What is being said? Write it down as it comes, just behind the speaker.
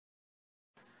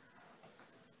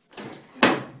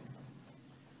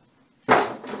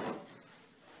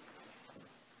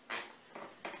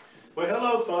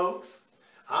Hello folks,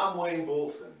 I'm Wayne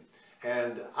Bolson,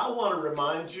 and I want to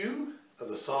remind you of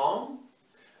the psalm.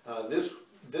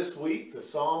 This week the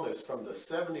psalm is from the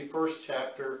 71st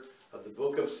chapter of the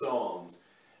book of Psalms,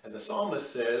 and the psalmist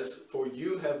says, "For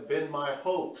you have been my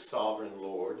hope, sovereign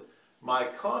Lord, my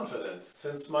confidence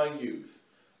since my youth.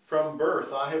 From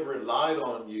birth I have relied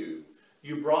on you.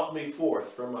 You brought me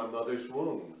forth from my mother's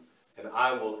womb, and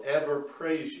I will ever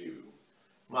praise you.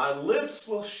 My lips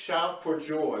will shout for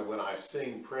joy when I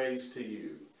sing praise to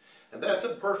you." And that's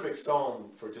a perfect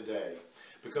psalm for today,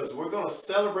 because we're going to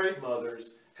celebrate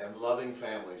mothers and loving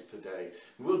families today.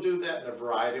 We'll do that in a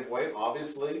variety of ways.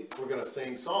 Obviously, we're going to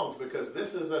sing songs because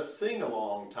this is a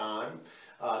sing-along time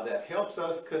that helps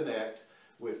us connect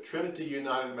with Trinity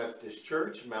United Methodist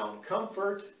Church, Mount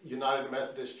Comfort United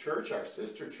Methodist Church, our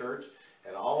sister church,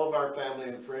 and all of our family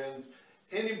and friends.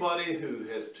 Anybody who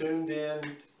has tuned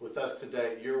in with us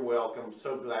today, you're welcome.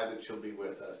 So glad that you'll be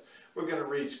with us. We're going to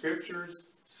read scriptures,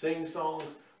 sing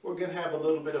songs. We're going to have a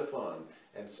little bit of fun.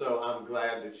 And so I'm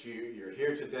glad that you're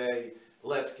here today.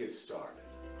 Let's get started.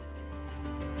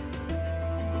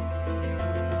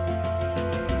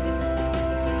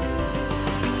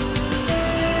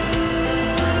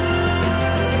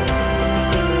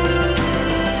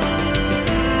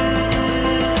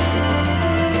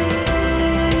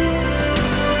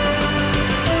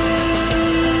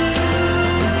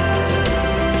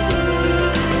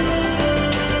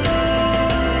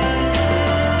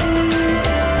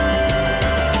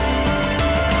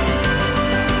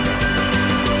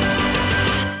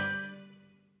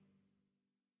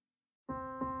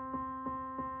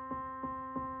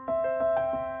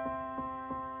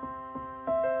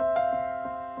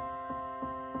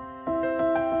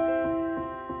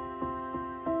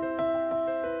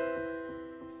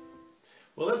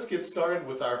 Well, let's get started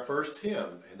with our first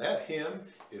hymn, and that hymn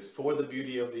is "For the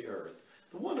Beauty of the Earth."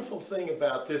 The wonderful thing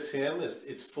about this hymn is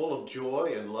it's full of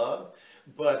joy and love,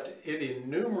 but it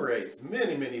enumerates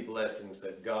many, many blessings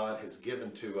that God has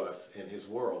given to us in His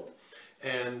world.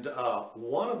 And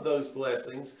one of those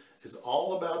blessings is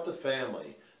all about the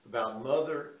family, about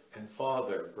mother and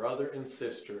father, brother and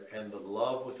sister, and the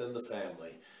love within the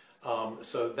family.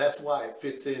 So that's why it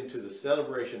fits into the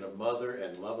celebration of mother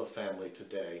and love of family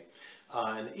today.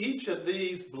 And each of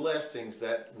these blessings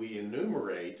that we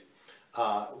enumerate,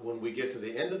 when we get to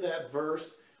the end of that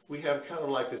verse, we have kind of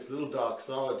like this little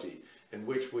doxology in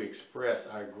which we express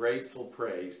our grateful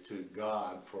praise to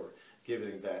God for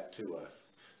giving that to us.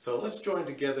 So let's join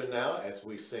together now as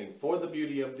we sing "For the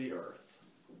Beauty of the Earth."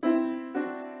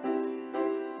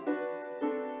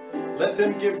 Let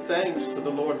them give thanks to the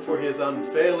Lord for His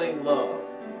unfailing love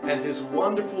and His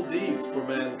wonderful deeds for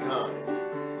mankind.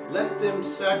 Let them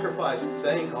sacrifice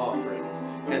thank offerings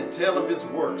and tell of His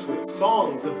works with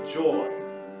songs of joy.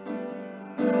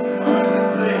 All right,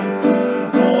 let's sing.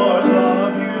 For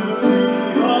the beauty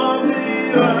of the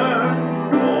earth,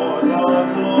 for the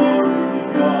glory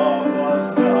of the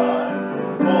sky,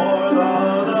 for the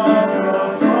love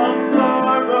flows from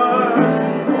our birth,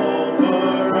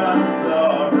 over and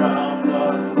around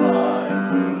us lie.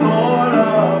 Lord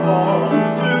of all,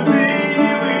 to Thee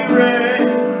we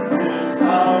raise this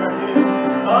our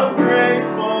hymn of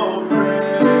grateful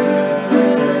praise.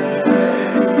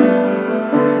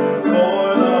 For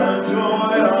the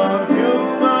joy of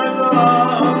human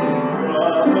love,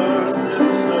 brother,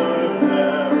 sister,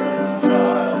 parent,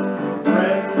 child,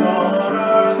 friends on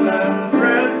earth and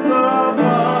friends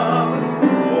above,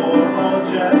 for all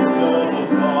gentle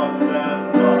thoughts and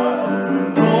mild.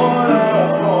 Lord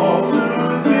of all, to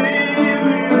Thee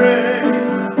we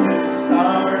raise this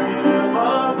our hymn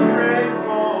of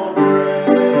grateful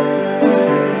praise.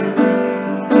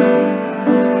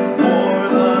 For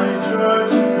Thy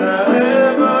church that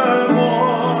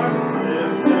evermore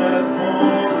lifteth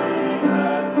holy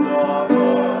hands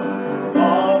above,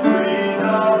 offering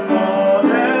upon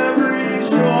every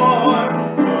shore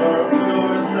her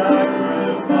pure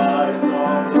sacrifice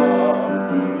of love.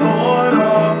 Lord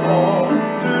of all,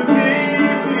 to Thee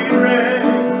we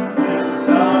raise this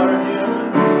our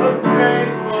hymn of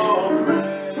grateful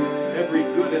praise. Every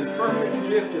good and perfect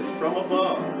gift is from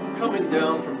above, coming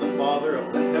down from the Father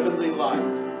of the heavenly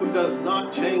lights, who does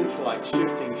not change like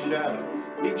shifting shadows.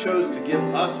 He chose to give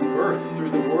us birth through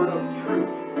the word of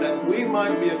truth, that we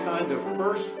might be a kind of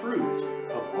first fruits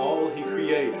of all He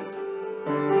created.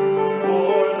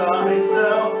 For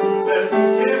Thyself, best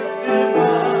gift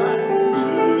divine, to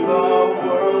the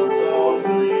world so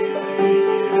freely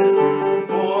give.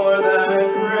 For that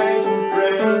great,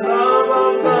 great love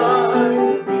of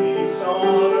Thine, peace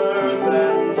on earth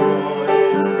and joy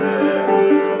in prayer.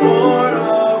 Lord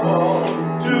of all,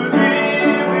 to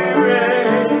Thee we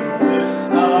raise this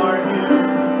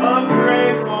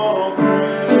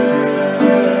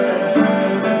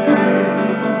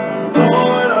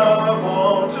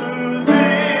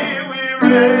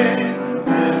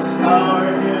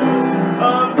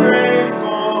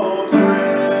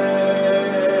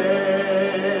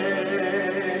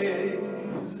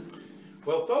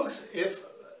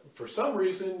for some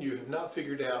reason you have not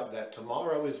figured out that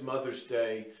tomorrow is Mother's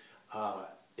Day,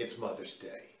 it's Mother's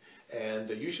Day. And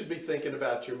you should be thinking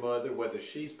about your mother, whether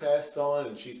she's passed on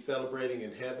and she's celebrating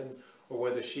in heaven or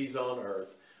whether she's on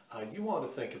earth. You want to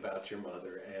think about your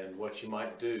mother and what you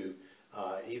might do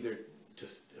either to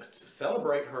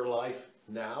celebrate her life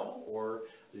now or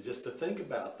just to think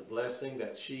about the blessing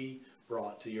that she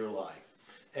brought to your life.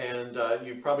 And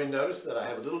you probably noticed that I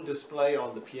have a little display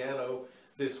on the piano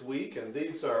this week, and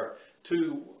these are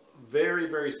two very,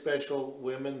 very special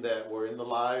women that were in the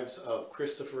lives of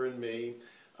Christopher and me,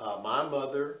 my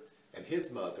mother and his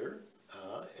mother,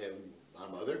 and my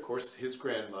mother, of course, his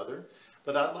grandmother.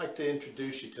 But I'd like to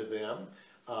introduce you to them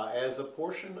as a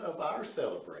portion of our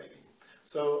celebrating.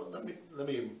 So let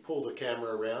me pull the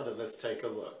camera around and let's take a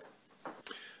look.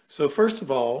 So first of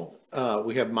all,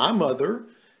 we have my mother,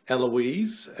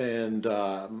 Eloise, and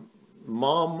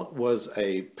Mom was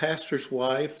a pastor's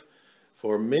wife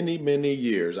for many, many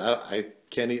years. I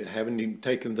haven't even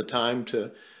taken the time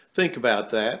to think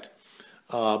about that,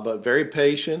 but very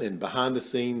patient and behind the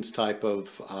scenes type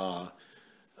of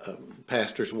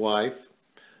pastor's wife.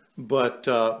 But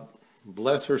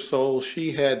bless her soul,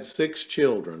 she had 6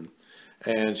 children,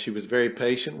 and she was very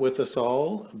patient with us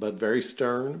all, but very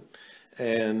stern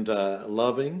and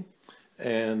loving.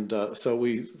 And so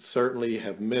we certainly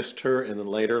have missed her in the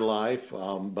later life.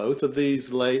 Both of these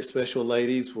special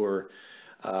ladies were,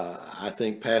 I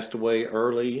think, passed away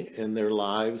early in their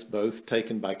lives, both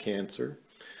taken by cancer.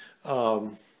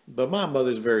 But my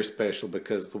mother's very special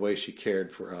because of the way she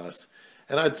cared for us.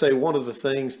 And I'd say one of the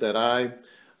things that I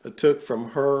took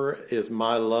from her is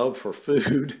my love for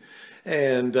food,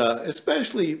 and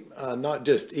especially not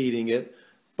just eating it,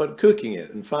 but cooking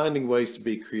it and finding ways to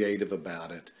be creative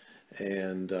about it.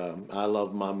 And I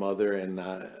love my mother, and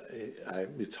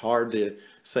it's hard to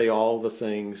say all the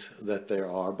things that there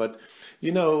are. But,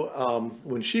 you know,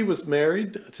 when she was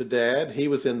married to Dad, he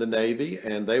was in the Navy,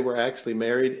 and they were actually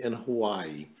married in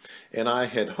Hawaii. And I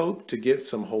had hoped to get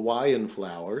some Hawaiian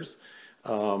flowers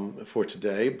for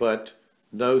today, but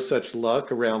no such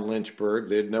luck around Lynchburg.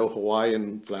 There were no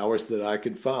Hawaiian flowers that I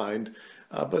could find.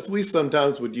 But we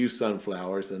sometimes would use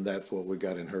sunflowers, and that's what we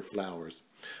got in her flowers.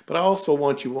 But I also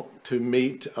want you to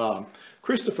meet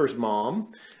Christopher's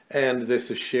mom, and this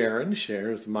is Sharon.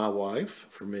 Sharon's my wife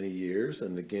for many years,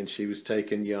 and again, she was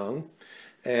taken young.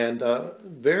 And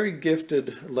very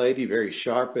gifted lady, very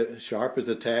sharp as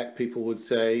a tack, people would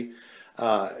say.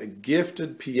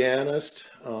 Gifted pianist.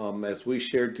 As we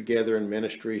shared together in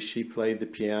ministry, she played the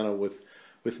piano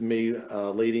with me,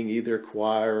 leading either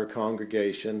choir or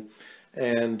congregation.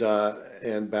 And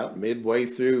about midway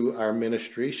through our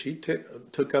ministry, she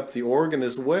took up the organ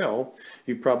as well.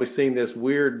 You've probably seen this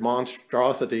weird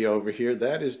monstrosity over here.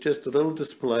 That is just a little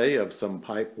display of some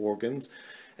pipe organs.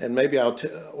 And maybe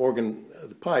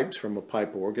the pipes from a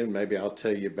pipe organ, maybe I'll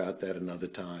tell you about that another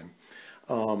time.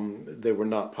 They were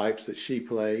not pipes that she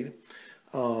played.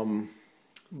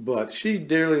 But she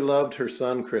dearly loved her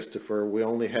son, Christopher. We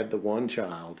only had the one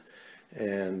child.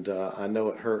 And I know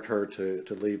it hurt her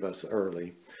to leave us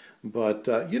early. But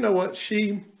you know what?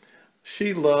 She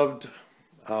loved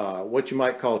what you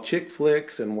might call chick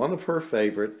flicks, and one of her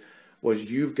favorite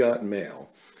was You've Got Mail.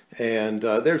 And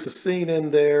there's a scene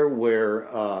in there where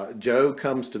Joe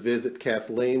comes to visit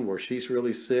Kathleen where she's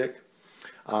really sick.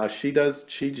 She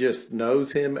just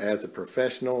knows him as a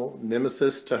professional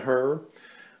nemesis to her.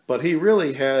 But he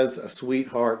really has a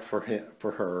sweetheart for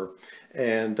her,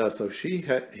 and so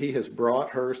he has brought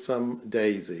her some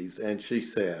daisies, and she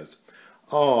says,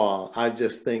 "Oh, I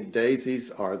just think daisies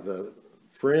are the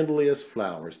friendliest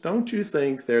flowers. Don't you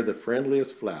think they're the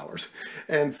friendliest flowers?"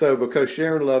 And so, because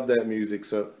Sharon loved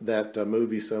that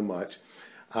movie so much,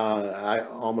 I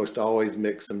almost always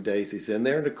mix some daisies in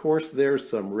there, and of course, there's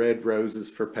some red roses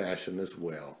for passion as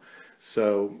well.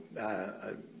 So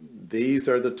these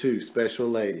are the two special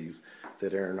ladies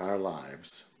that are in our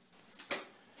lives.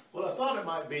 Well, I thought it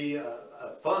might be a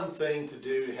fun thing to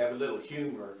do to have a little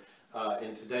humor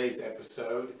in today's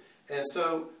episode. And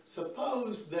so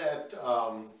suppose that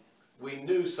we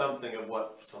knew something of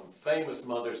what some famous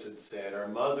mothers had said, or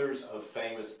mothers of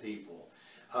famous people.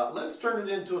 Let's turn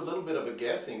it into a little bit of a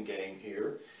guessing game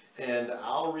here. And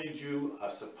I'll read you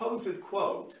a supposed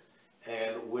quote.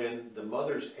 And when the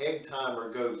mother's egg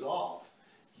timer goes off,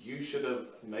 you should have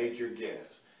made your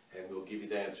guess. And we'll give you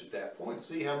the answer at that point.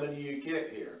 See how many you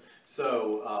get here.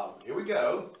 So here we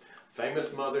go.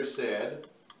 Famous mother said,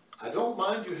 "I don't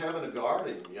mind you having a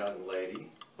garden, young lady,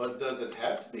 but does it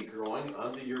have to be growing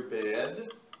under your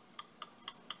bed?"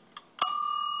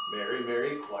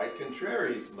 Mary, quite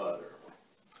contrary's mother.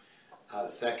 The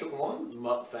second one,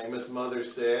 famous mother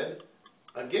said,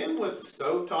 Again with the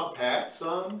stovetop hat,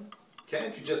 son.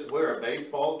 Can't you just wear a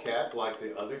baseball cap like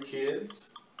the other kids?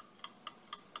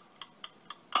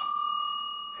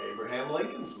 Abraham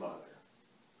Lincoln's mother.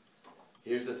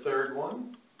 Here's the third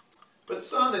one. But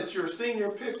son, it's your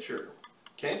senior picture.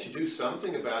 Can't you do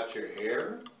something about your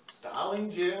hair?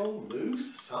 Styling gel,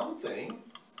 mousse, something.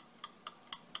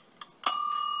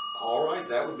 All right,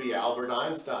 that would be Albert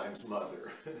Einstein's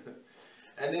mother.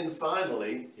 And then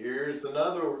finally, here's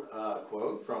another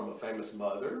quote from a famous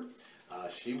mother.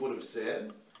 She would have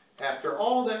said, after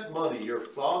all that money your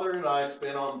father and I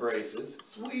spent on braces,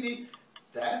 sweetie,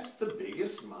 that's the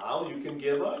biggest smile you can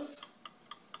give us?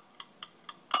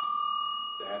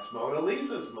 That's Mona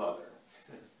Lisa's mother.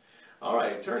 All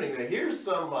right, turning now, here's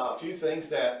some few things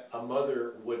that a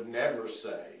mother would never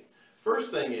say.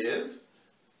 First thing is,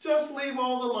 just leave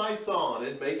all the lights on.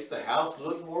 It makes the house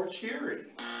look more cheery.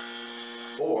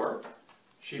 Or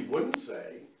she wouldn't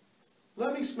say,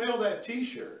 let me smell that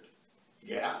t-shirt.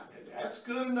 Yeah, that's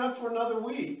good enough for another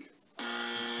week.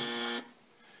 And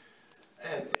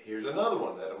here's another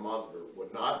one that a mother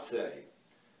would not say.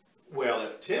 Well,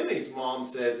 if Timmy's mom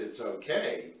says it's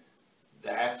okay,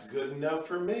 that's good enough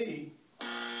for me.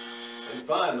 And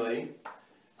finally,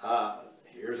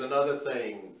 here's another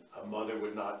thing a mother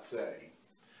would not say.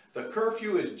 The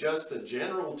curfew is just a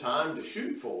general time to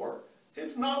shoot for.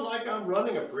 It's not like I'm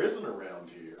running a prison around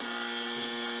here.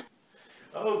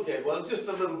 Okay, well, just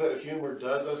a little bit of humor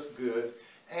does us good,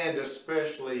 and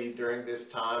especially during this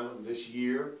time, this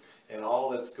year, and all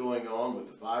that's going on with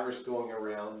the virus going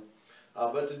around.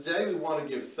 But today we want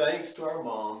to give thanks to our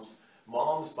moms.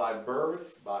 Moms by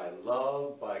birth, by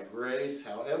love, by grace,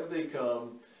 however they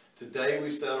come. Today we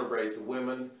celebrate the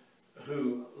women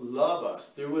who love us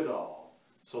through it all.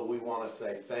 So we want to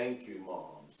say thank you,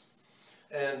 moms.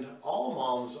 And all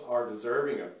moms are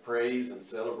deserving of praise and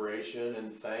celebration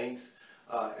and thanks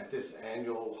at this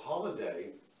annual holiday.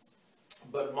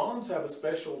 But moms have a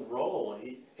special role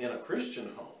in a Christian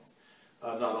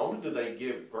home. Not only do they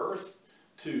give birth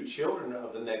to children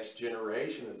of the next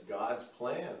generation as God's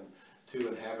plan to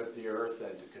inhabit the earth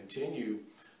and to continue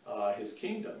his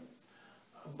kingdom,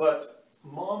 but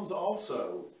moms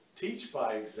also teach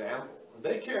by example.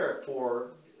 They care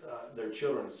for their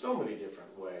children in so many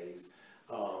different ways,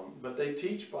 but they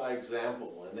teach by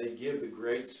example, and they give the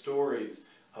great stories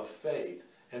of faith.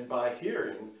 And by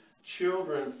hearing,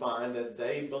 children find that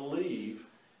they believe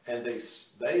and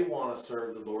they want to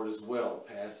serve the Lord as well,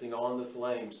 passing on the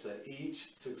flames to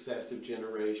each successive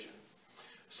generation.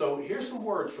 So here's some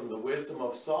words from the wisdom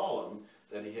of Solomon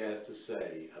that he has to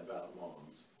say about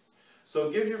moms. So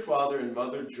give your father and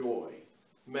mother joy.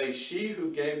 May she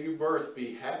who gave you birth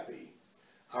be happy.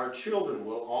 Our children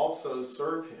will also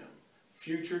serve him.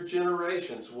 Future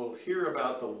generations will hear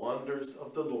about the wonders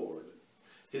of the Lord.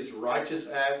 His righteous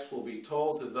acts will be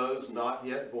told to those not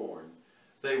yet born.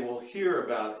 They will hear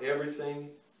about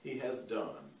everything he has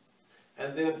done.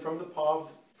 And then from the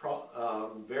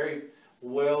very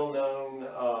well-known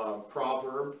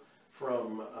proverb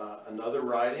from another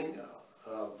writing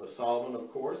of Solomon,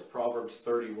 of course, Proverbs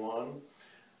 31.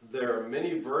 There are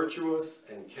many virtuous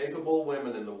and capable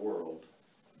women in the world,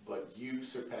 but you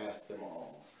surpass them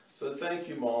all. So thank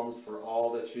you, moms, for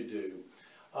all that you do.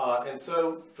 And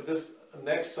so for this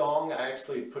next song, I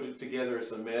actually put it together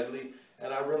as a medley,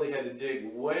 and I really had to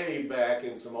dig way back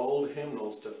in some old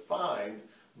hymnals to find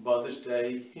Mother's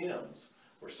Day hymns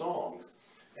or songs.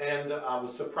 And I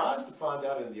was surprised to find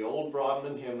out in the old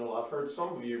Broadman hymnal, I've heard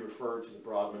some of you refer to the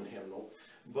Broadman hymnal,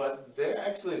 but there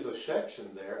actually is a section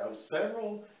there of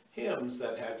several hymns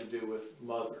that had to do with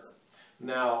Mother.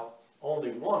 Now,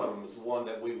 only one of them is one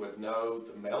that we would know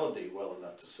the melody well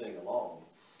enough to sing along.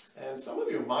 And some of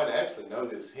you might actually know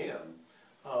this hymn,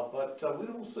 but we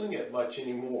don't sing it much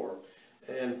anymore.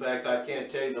 In fact, I can't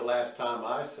tell you the last time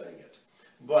I sang it.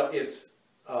 But it's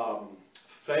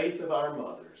Faith of Our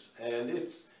Mothers, and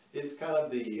it's kind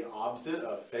of the opposite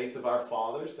of Faith of Our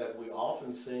Fathers that we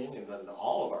often sing in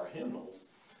all of our hymnals.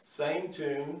 Same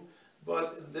tune,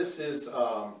 but this is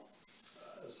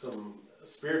some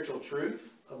spiritual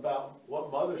truth about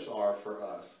what mothers are for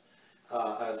us.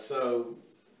 So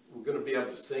we're going to be able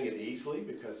to sing it easily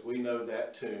because we know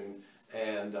that tune,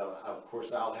 and of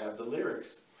course I'll have the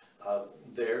lyrics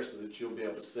there so that you'll be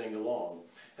able to sing along.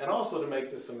 And also to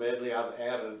make this a medley, I've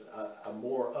added a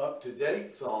more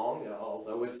up-to-date song,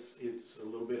 although it's a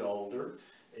little bit older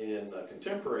in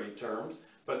contemporary terms,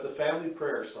 but the Family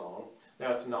Prayer Song.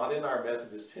 Now it's not in our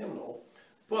Methodist hymnal,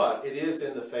 but it is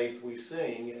in the Faith We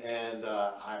Sing, and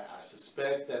I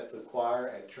suspect that the choir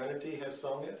at Trinity has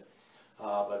sung it,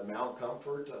 but Mount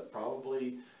Comfort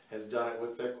probably has done it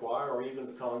with their choir or even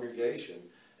the congregation.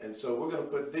 And so we're going to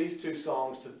put these two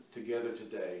songs together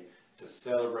today to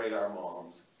celebrate our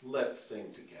moms. Let's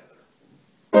sing together.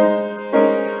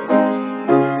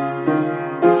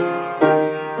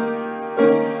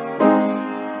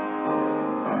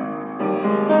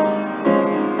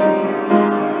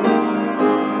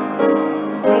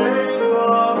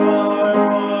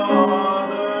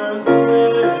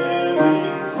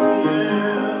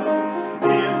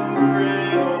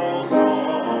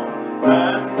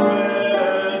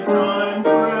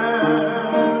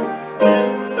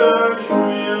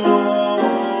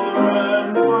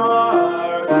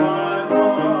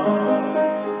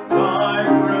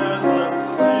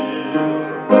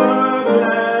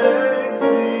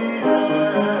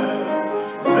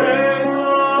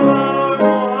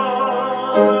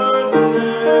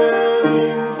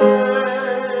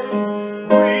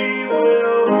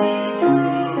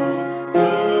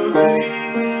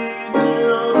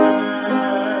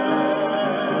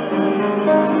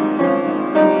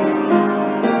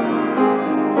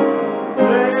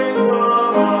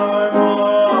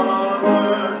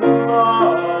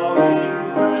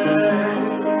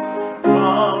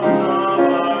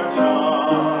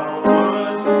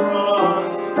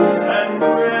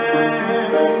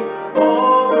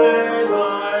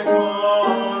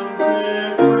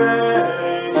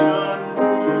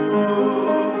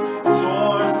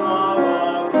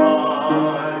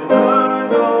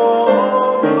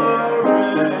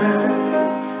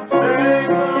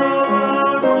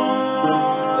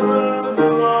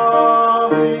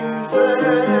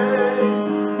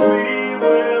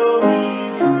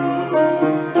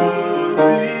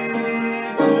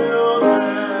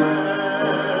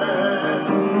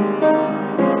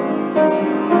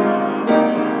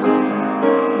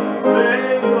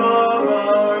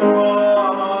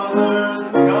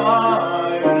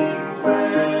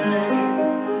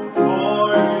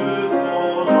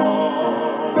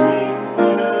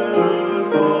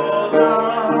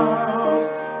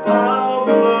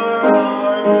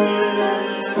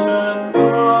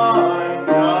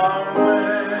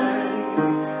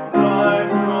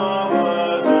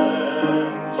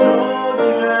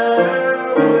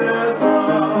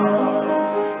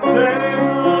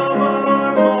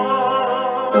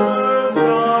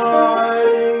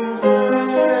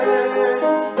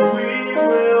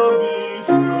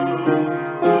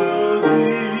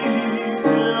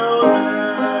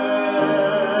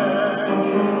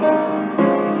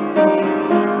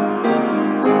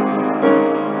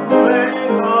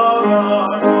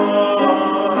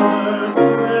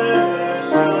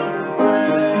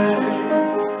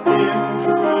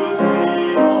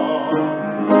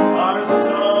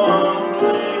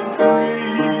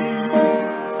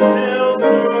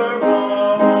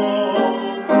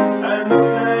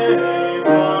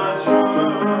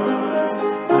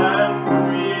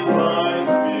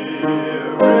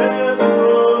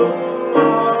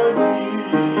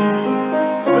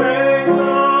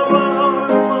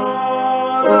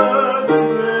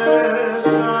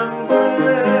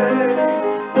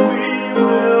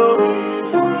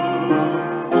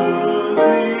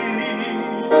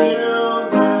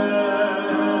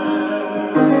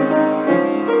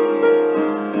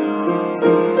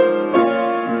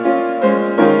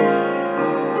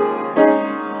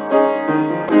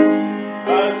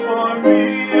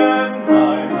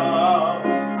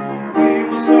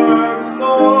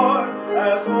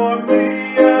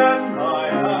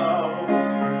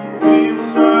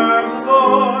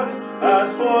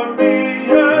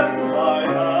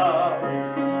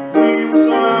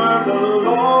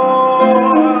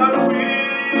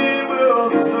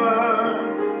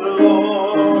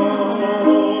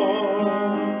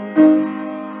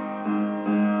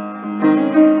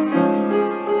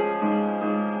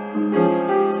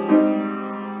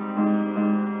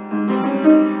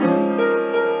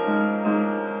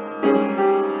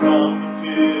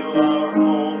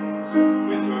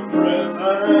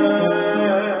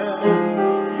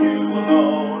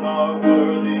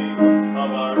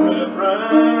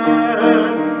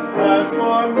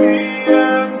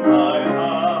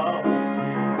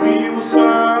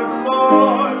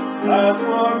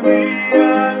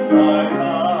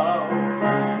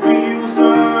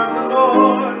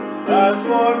 As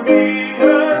for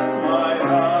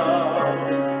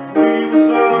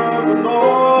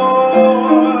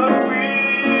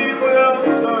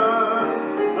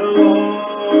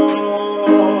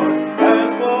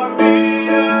me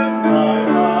and my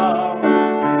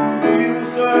house, we will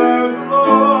serve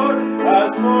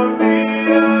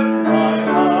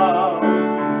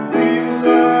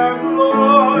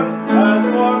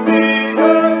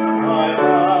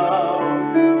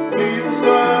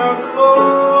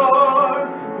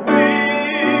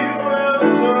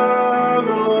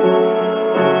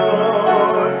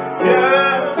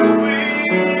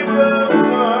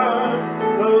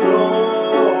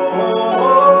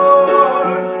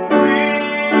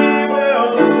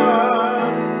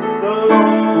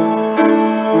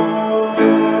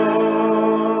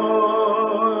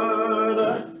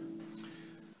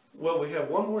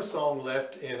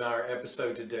our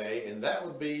episode today, and that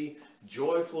would be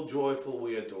Joyful, Joyful,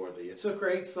 We Adore Thee. It's a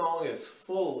great song. It's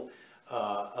full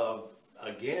of,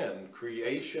 again,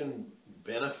 creation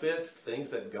benefits, things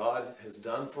that God has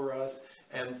done for us,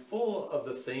 and full of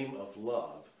the theme of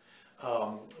love.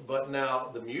 But now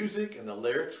the music and the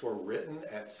lyrics were written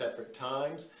at separate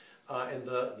times, and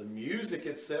the music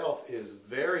itself is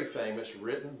very famous,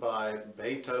 written by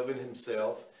Beethoven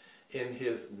himself in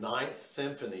his 9th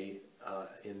Symphony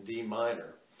in D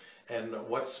minor. And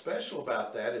what's special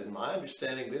about that, in my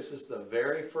understanding, this is the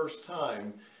very first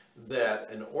time that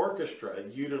an orchestra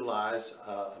utilized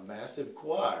a massive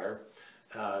choir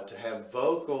to have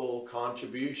vocal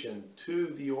contribution to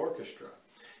the orchestra.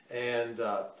 And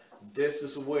this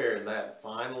is where, in that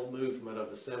final movement of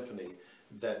the symphony,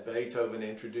 that Beethoven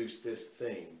introduced this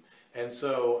theme. And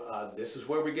so this is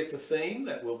where we get the theme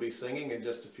that we'll be singing in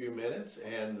just a few minutes,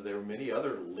 and there are many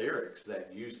other lyrics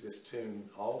that use this tune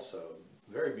also.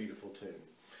 Very beautiful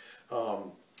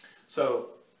tune.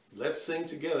 So let's sing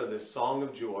together this song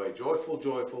of joy. Joyful,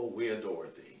 joyful, we adore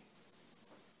thee.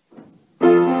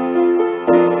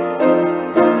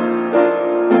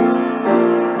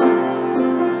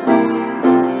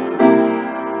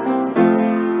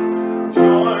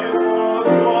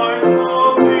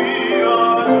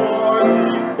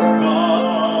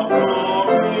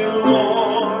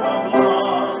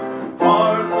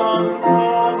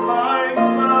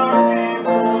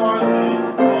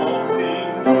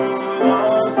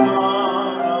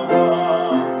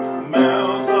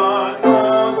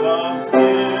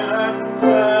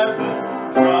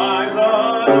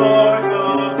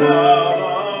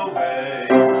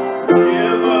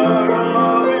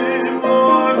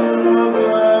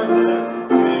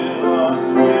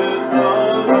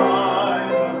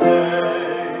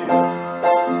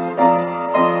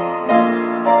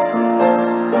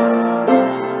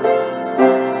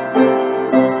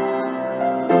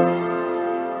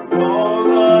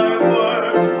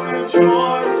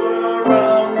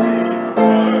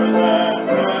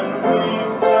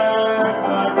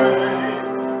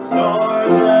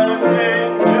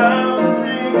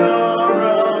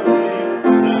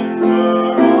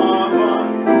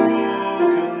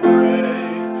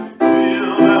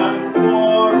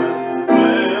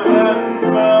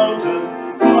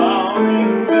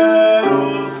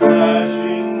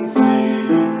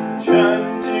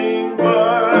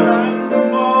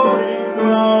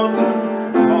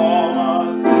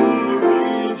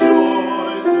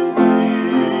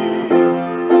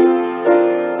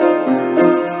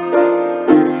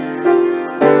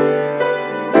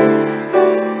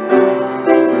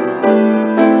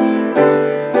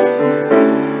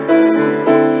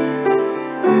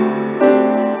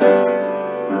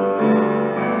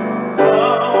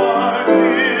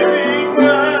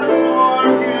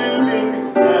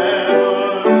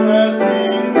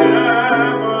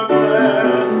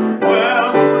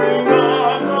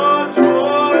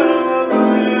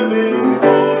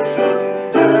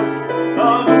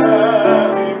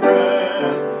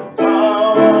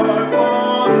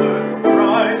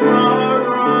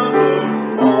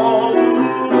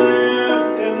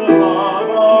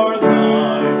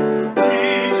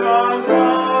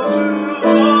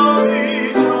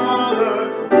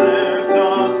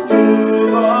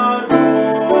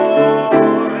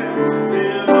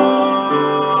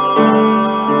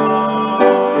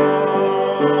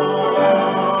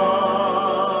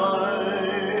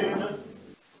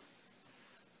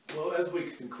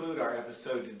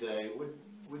 episode today,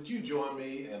 would you join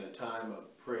me in a time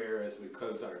of prayer as we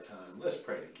close our time? Let's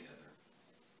pray together.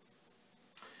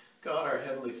 God, our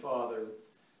Heavenly Father,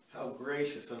 how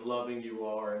gracious and loving you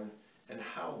are, and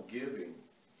how giving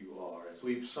you are. As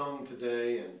we've sung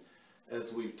today and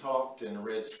as we've talked and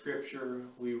read Scripture,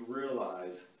 we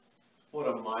realize what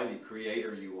a mighty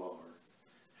Creator you are,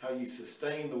 how you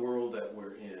sustain the world that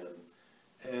we're in,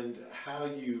 and how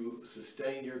you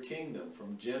sustain your kingdom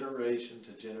from generation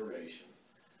to generation.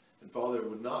 And Father, it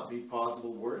would not be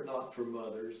possible were it not for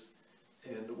mothers,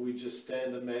 and we just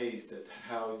stand amazed at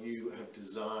how you have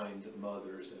designed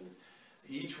mothers, and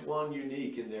each one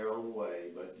unique in their own way,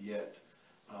 but yet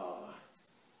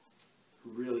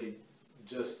really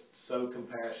just so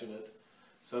compassionate,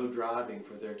 so driving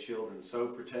for their children, so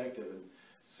protective, and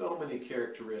so many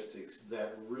characteristics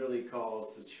that really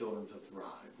cause the children to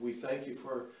thrive. We thank you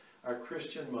for our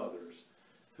Christian mothers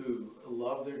who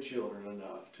love their children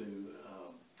enough to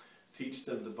teach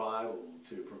them the Bible,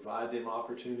 to provide them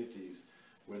opportunities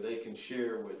where they can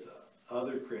share with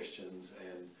other Christians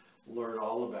and learn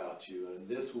all about you. And in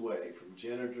this way, from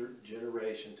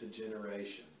generation to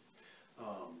generation,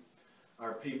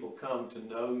 our people come to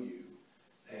know you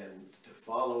and to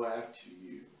follow after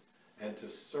you and to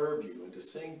serve you and to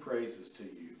sing praises to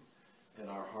you. And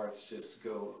our hearts just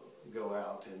go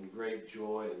out in great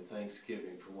joy and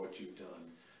thanksgiving for what you've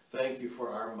done. Thank you for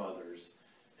our mothers,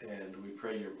 and we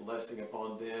pray your blessing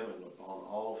upon them and upon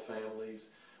all families.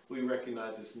 We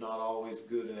recognize it's not always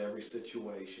good in every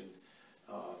situation.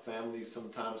 Families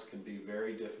sometimes can be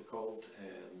very difficult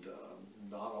and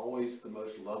not always the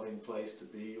most loving place to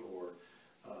be, or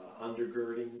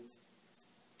undergirding.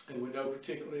 And we know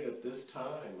particularly at this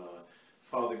time,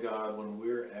 Father God, when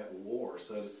we're at war,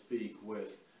 so to speak,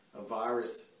 with a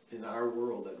virus in our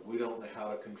world that we don't know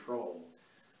how to control,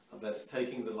 that's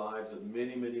taking the lives of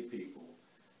many, many people,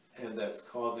 and that's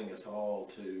causing us all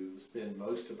to spend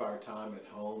most of our time at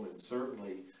home and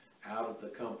certainly out of the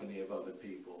company of other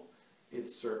people. It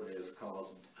certainly has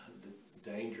caused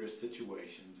dangerous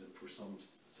situations, and for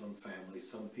some families,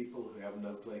 some people who have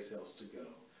no place else to go.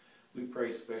 We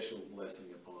pray special blessing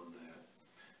upon that.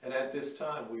 And at this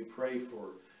time, we pray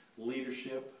for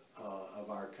leadership of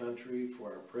our country,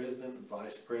 for our president and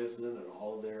vice president and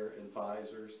all of their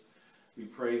advisors. We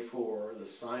pray for the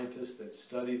scientists that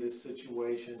study this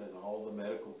situation and all the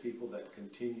medical people that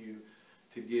continue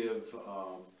to give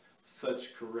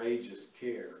such courageous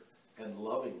care and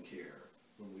loving care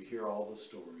when we hear all the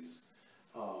stories.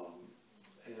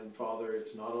 And Father,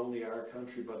 it's not only our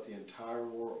country but the entire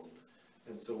world.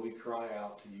 And so we cry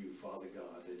out to you, Father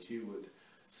God, that you would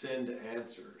send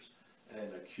answers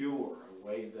and a cure, a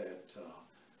way that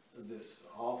this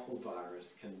awful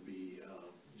virus can be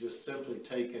just simply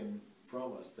taken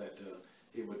from us, that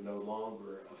it would no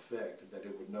longer affect, that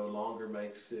it would no longer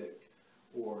make sick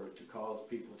or to cause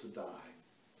people to die.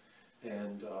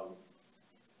 And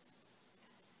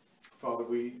Father,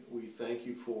 we thank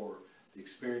you for the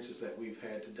experiences that we've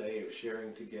had today of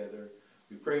sharing together.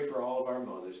 We pray for all of our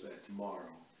mothers that tomorrow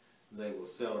they will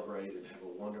celebrate and have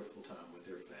a wonderful time with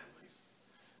their families.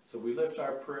 So we lift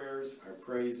our prayers, our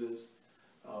praises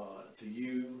to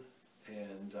you,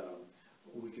 and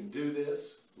we can do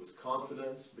this with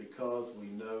confidence because we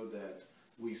know that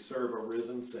we serve a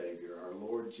risen Savior. Our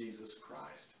Lord Jesus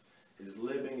Christ is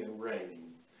living and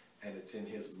reigning, and it's in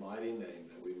his mighty name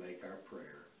that we make our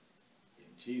prayer. In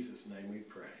Jesus' name we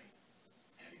pray.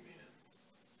 Amen.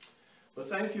 Well,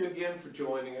 thank you again for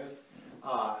joining us.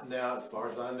 Now, as far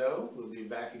as I know, we'll be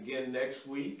back again next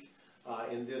week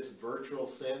in this virtual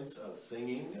sense of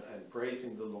singing and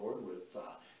praising the Lord with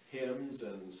hymns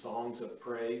and songs of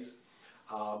praise.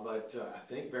 But I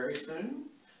think very soon,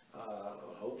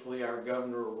 hopefully our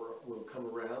governor will come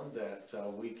around, that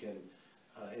we can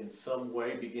in some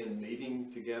way begin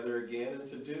meeting together again,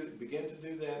 and to begin to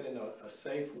do that in a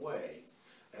safe way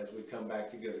as we come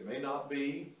back together. It may not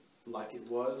be like it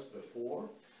was before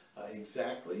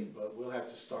exactly, but we'll have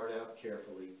to start out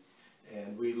carefully.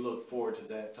 And we look forward to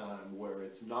that time where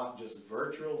it's not just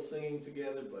virtual singing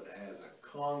together, but as a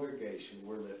congregation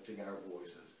we're lifting our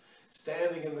voices,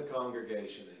 standing in the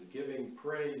congregation and giving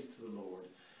praise to the Lord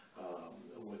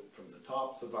from the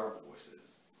tops of our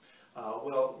voices.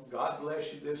 Well, God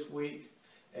bless you this week,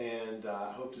 and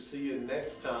I hope to see you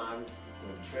next time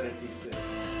when Trinity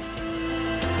Sings.